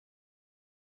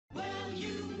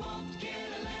won't get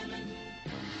a lemon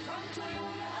from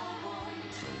Toyota of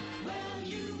Orange. Well,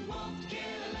 you won't get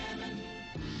a lemon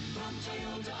from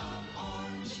Toyota of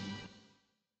Orange.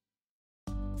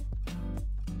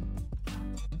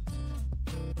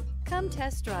 Come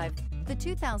test drive the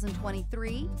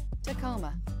 2023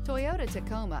 Tacoma. Toyota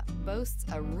Tacoma boasts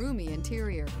a roomy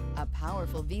interior, a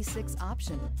powerful V6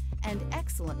 option, and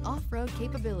excellent off-road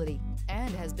capability, and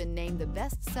has been named the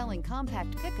best-selling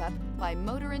compact pickup by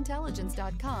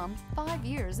MotorIntelligence.com 5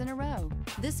 years in a row.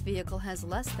 This vehicle has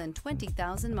less than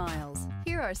 20,000 miles.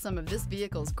 Here are some of this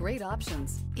vehicle's great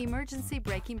options: emergency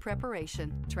braking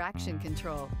preparation, traction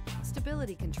control,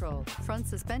 stability control, front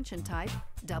suspension type,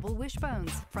 double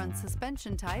wishbones, front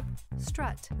suspension type,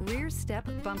 strut, rear step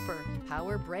bumper,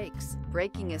 power brakes,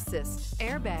 braking assist,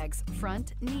 airbags,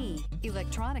 front knee,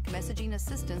 electronic messaging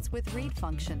assistance with read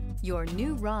function. Your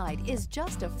new ride is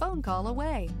just a phone call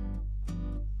away.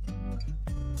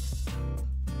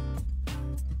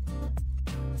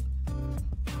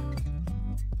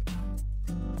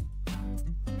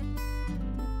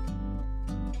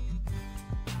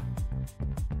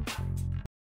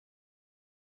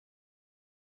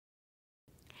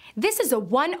 This is a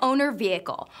one-owner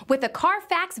vehicle with a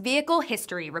Carfax Vehicle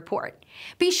History Report.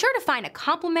 Be sure to find a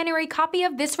complimentary copy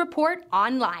of this report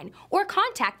online or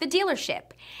contact the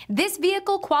dealership. This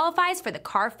vehicle qualifies for the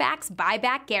Carfax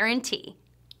Buyback Guarantee.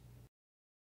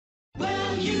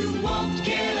 Well, you won't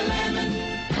get